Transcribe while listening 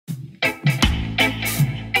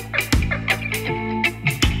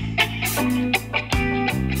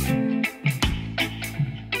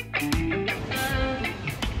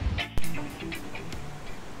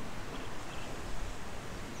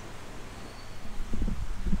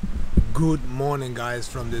Good morning, guys,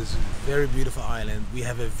 from this very beautiful island. We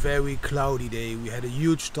have a very cloudy day. We had a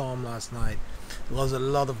huge storm last night. There was a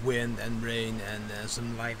lot of wind and rain and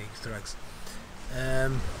some lightning strikes.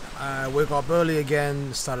 I woke up early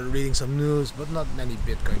again, started reading some news, but not any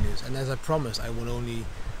Bitcoin news. And as I promised, I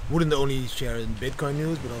wouldn't only share in Bitcoin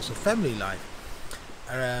news, but also family life.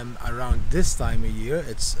 Around this time of year,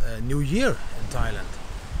 it's New Year in Thailand.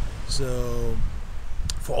 So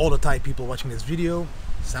for all the Thai people watching this video,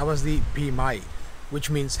 SAWASDEE PEE MAI,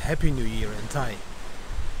 which means Happy New Year in Thai.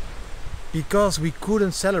 Because we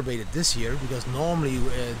couldn't celebrate it this year, because normally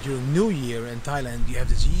during New Year in Thailand you have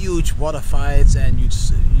these huge water fights and you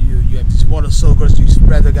have these water soakers, you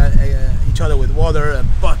spread each other with water and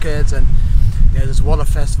buckets, and there's this water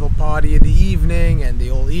festival party in the evening and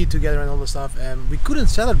they all eat together and all the stuff. And we couldn't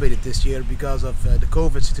celebrate it this year because of the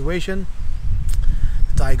COVID situation.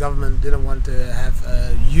 The Thai government didn't want to have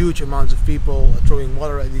huge amounts of people throwing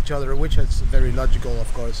water at each other, which is very logical,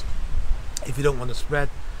 of course, if you don't want to spread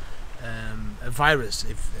a virus,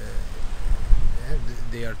 if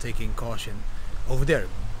they are taking caution over there.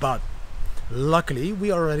 But luckily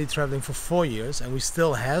we are already traveling for 4 years and we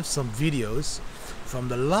still have some videos from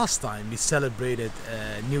the last time we celebrated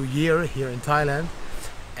New Year here in Thailand,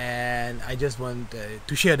 and I just want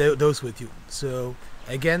to share those with you. So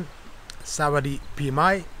again, SAWASDEE PEE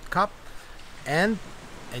MAI Cup, and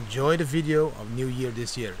enjoy the video of New Year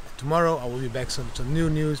this year. Tomorrow I will be back some new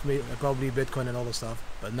news, probably Bitcoin and all the stuff,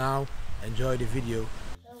 but now enjoy the video.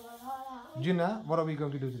 Juna, what are we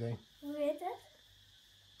going to do today?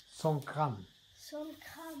 Songkram.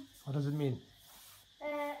 Songkram. What does it mean? A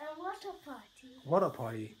water party. Water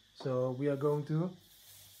party. So we are going to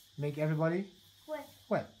make everybody Wet.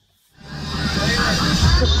 wet.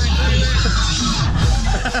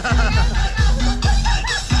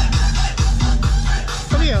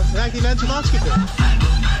 Kom hier, raak die mensen maatschappen.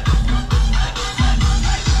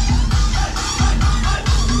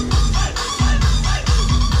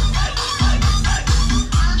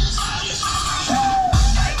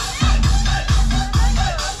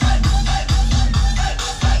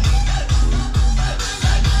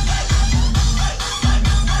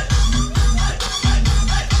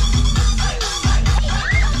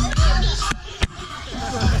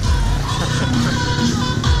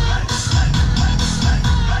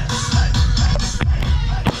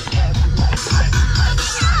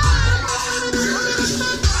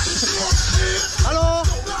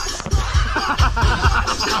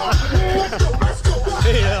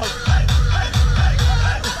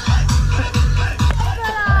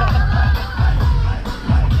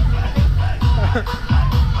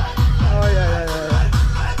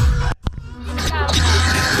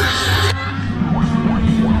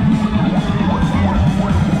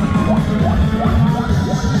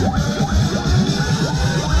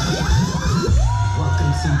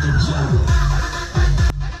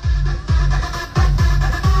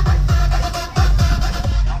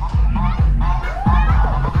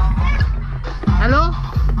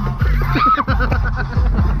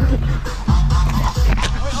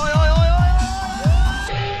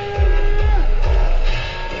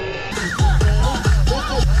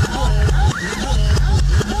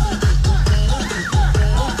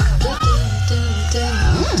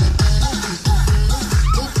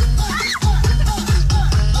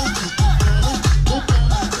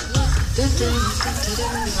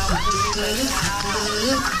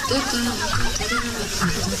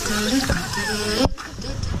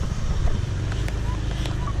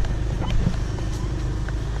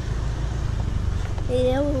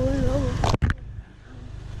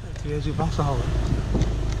 Hier is uw vastgehouden.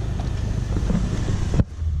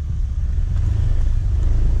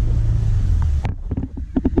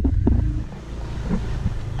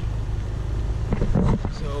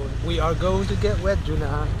 So we are going to get wet,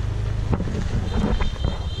 Juna.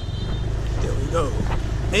 There we go.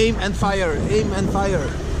 Aim and fire, aim and fire.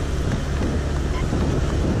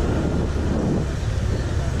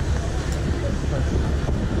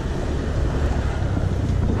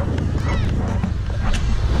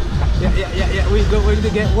 Yeah, we're going to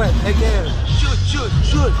get wet again. Shoot, shoot,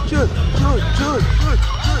 shoot, shoot, shoot, shoot, shoot,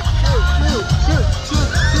 shoot, shoot, shoot, shoot, shoot,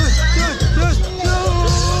 shoot, shoot,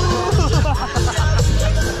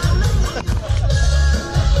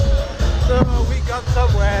 So we got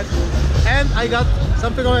some wet, and I got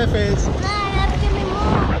something on my face. Give me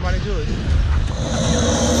more. Come on, do it.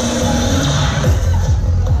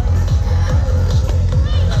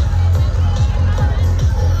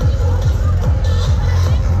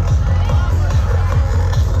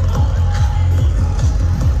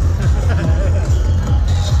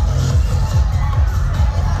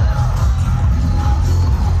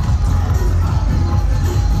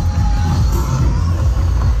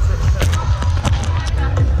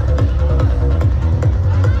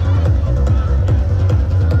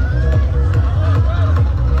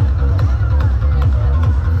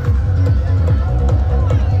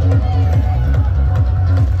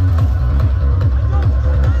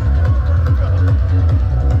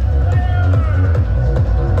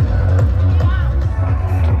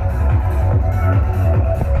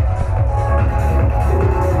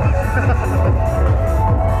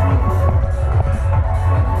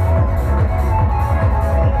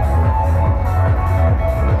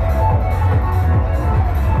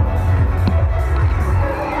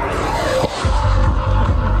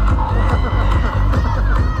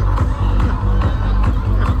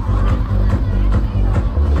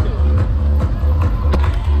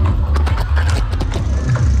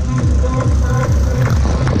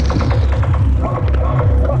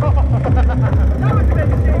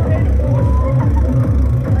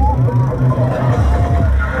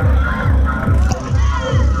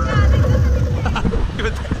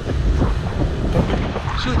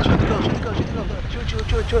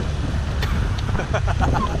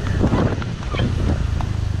 Pa.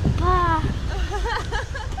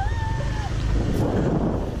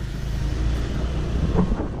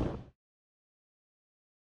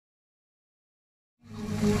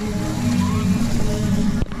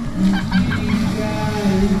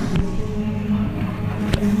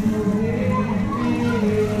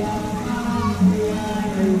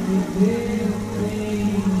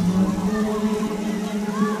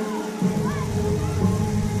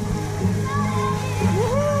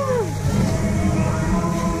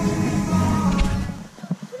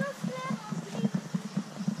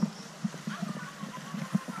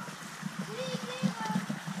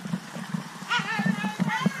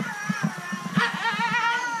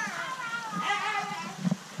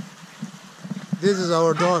 This is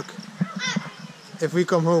our dog. If we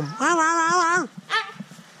come home.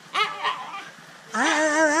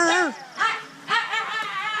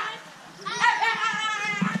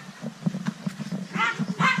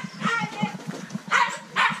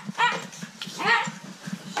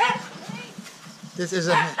 This is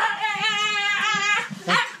a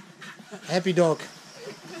happy dog.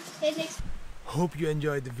 Hope you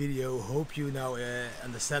enjoyed the video. Hope you now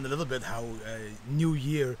understand a little bit how New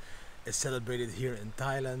Year is celebrated here in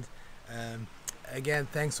Thailand. Again,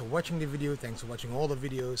 thanks for watching the video. Thanks for watching all the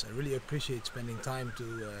videos. I really appreciate spending time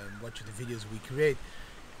to watch the videos we create.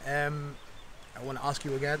 I want to ask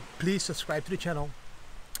you again, please subscribe to the channel,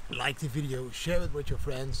 like the video, share it with your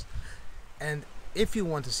friends, and if you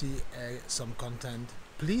want to see some content,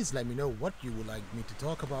 please let me know what you would like me to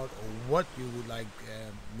talk about or what you would like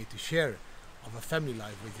me to share of a family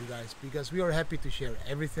life with you guys, because we are happy to share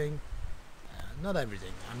everything. Not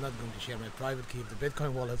everything. I'm not going to share my private key of the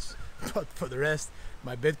Bitcoin wallets, but for the rest,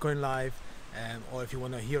 my Bitcoin life, or if you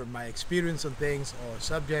want to hear my experience on things or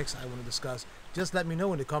subjects I want to discuss, just let me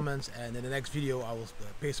know in the comments, and in the next video I will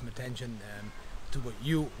pay some attention to what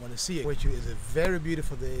you want to see. With you is a very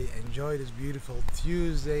beautiful day. Enjoy this beautiful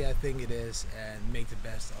Tuesday, I think it is, and make the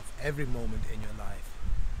best of every moment in your life.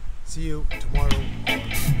 See you tomorrow or the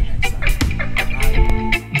next